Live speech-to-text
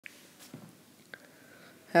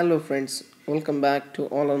Hello friends, welcome back to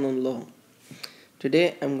allornonelaw.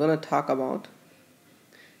 Today I'm gonna talk about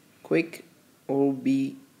quick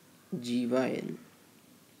OBGYN,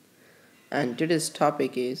 and today's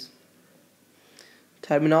topic is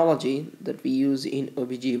terminology that we use in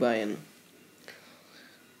OBGYN.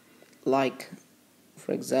 Like,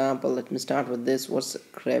 for example, let me start with this. What's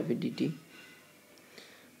gravidity?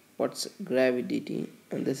 What's gravidity?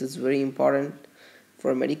 And this is very important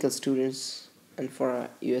for medical students and for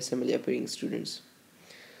USMLE appearing students.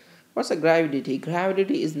 What's a gravidity?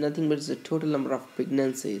 Gravidity is nothing but the total number of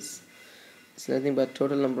pregnancies. It's nothing but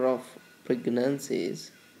total number of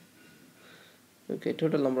pregnancies. Okay,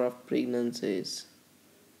 total number of pregnancies,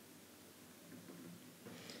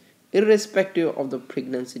 irrespective of the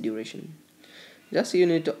pregnancy duration. Just you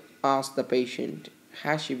need to ask the patient,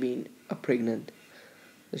 has she been pregnant?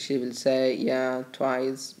 She will say, yeah,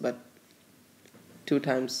 twice, but 2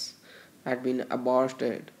 times had been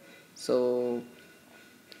aborted. So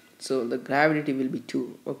the gravidity will be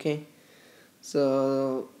 2. Okay,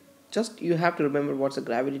 so just you have to remember what's a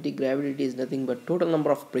gravidity. Gravidity is nothing but total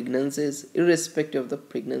number of pregnancies irrespective of the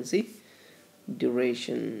pregnancy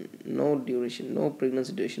duration. No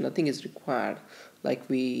pregnancy duration, nothing is required. Like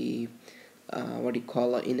we what do you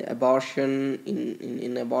call in abortion,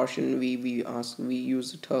 in abortion we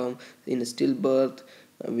use the term in stillbirth.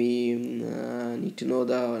 We need to know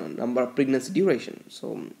the number of pregnancy duration.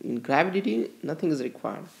 So in gravidity nothing is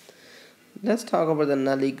required. Let's talk about the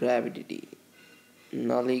nulli gravidity.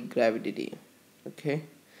 Okay,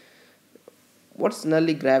 what's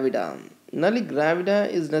nulli gravida? Nulli gravida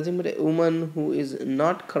is nothing but a woman who is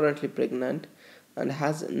not currently pregnant and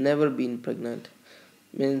has never been pregnant.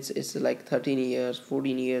 Means it's like 13 years,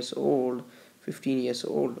 14 years old, 15 years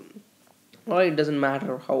old, or it doesn't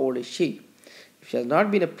matter how old is she. If she has not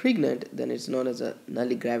been pregnant, then it's known as a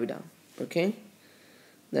nulli gravida. Okay,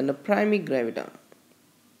 then the primary gravida.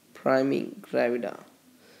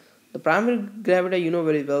 The primary gravida, you know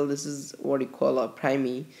very well, this is what you call a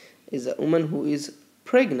primary, is a woman who is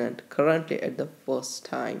pregnant currently at the first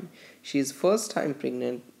time. She is first time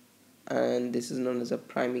pregnant, and this is known as a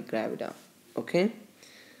primary gravida. Okay,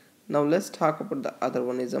 now let's talk about the other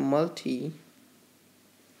one, is a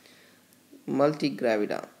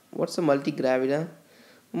multigravida. What's a multigravida?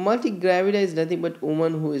 Multigravida is nothing but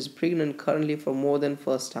woman who is pregnant currently for more than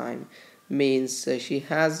first time. Means she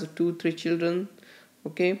has 2-3 children.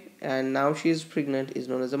 Okay, and now she is pregnant, is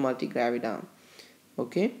known as a multigravida.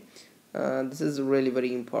 Okay, this is really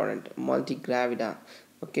very important. Multigravida.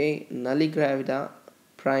 Okay, nulli gravida,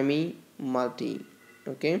 primary, multi.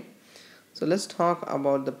 Okay, so let's talk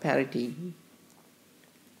about the parity.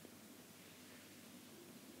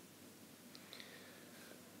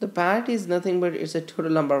 The parity is nothing but it's a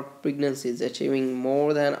total number of pregnancies achieving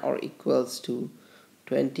more than or equals to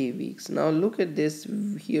 20 weeks. Now look at this.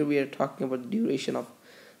 Here we are talking about the duration of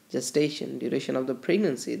gestation, duration of the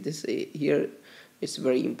pregnancy. This here is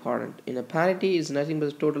very important. In a parity is nothing but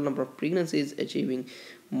the total number of pregnancies achieving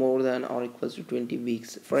more than or equals to 20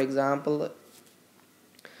 weeks. For example,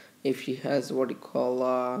 if she has what you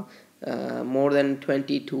call more than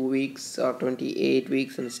 22 weeks or 28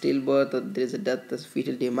 weeks and stillbirth, there is a death, this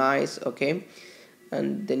fetal demise. Okay,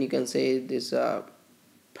 and then you can say this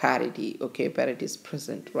parity. Okay, parity is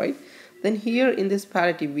present, right? Then here in this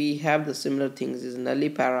parity we have the similar things, is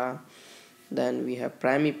nullipara, then we have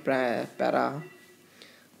primipara.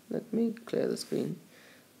 Let me clear the screen.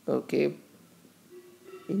 Okay,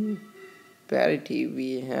 in parity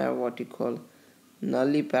we have what you call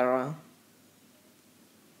nullipara.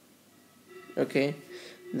 Okay,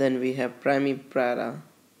 then we have primipara,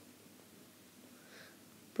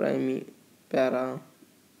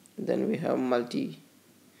 then we have multipara.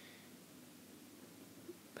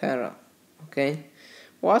 Okay,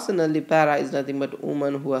 what's a nullipara is nothing but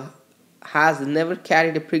woman who has never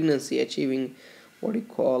carried a pregnancy achieving what you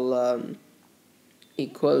call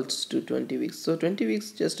equals to 20 weeks. So 20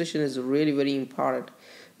 weeks gestation is really very important.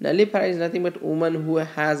 Nullipara is nothing but woman who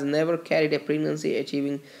has never carried a pregnancy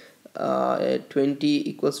achieving 20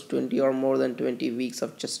 equals to 20 or more than 20 weeks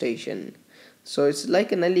of gestation. So it's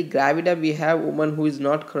like a nulli gravida, we have woman who is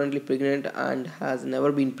not currently pregnant and has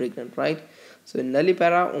never been pregnant, right? So in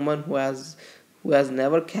nullipara, woman who has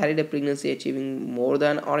never carried a pregnancy achieving more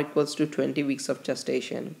than or equals to 20 weeks of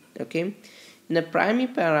gestation. Okay, in a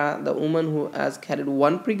primipara, the woman who has carried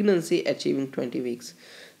one pregnancy achieving 20 weeks.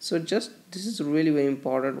 So just this is really very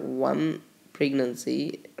important. One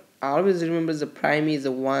pregnancy, always remember the primary is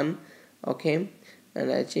a 1. Okay,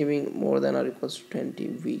 and achieving more than or equals to 20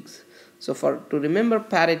 weeks. So to remember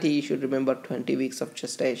parity, you should remember 20 weeks of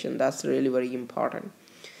gestation. That's really very important.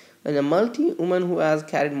 And a multi woman who has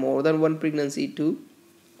carried more than one pregnancy to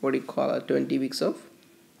what do you call it, 20 weeks of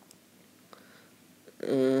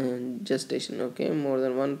gestation. Okay, more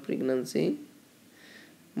than one pregnancy,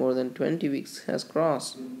 more than 20 weeks has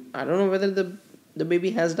crossed. I don't know whether the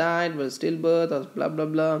baby has died, was stillbirth, or blah blah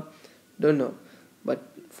blah. Don't know. But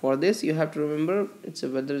for this, you have to remember it's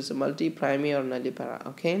whether it's a multi, primary, or nullipara.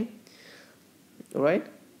 Okay, right?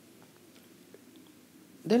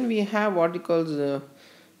 Then we have what it calls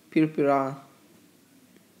purpura.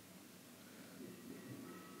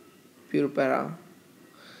 Purpura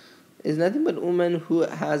is nothing but woman who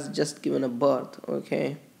has just given a birth.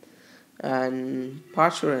 Okay, and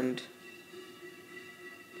parturient.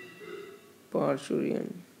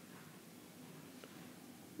 Parturient.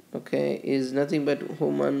 Okay, is nothing but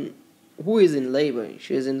woman who is in labor.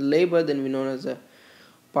 She is in labor, then we know as a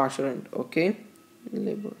parturient. Okay,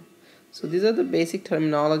 labor. So these are the basic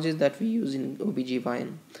terminologies that we use in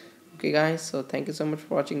OBGYN. Okay guys, so thank you so much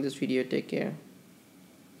for watching this video. Take care.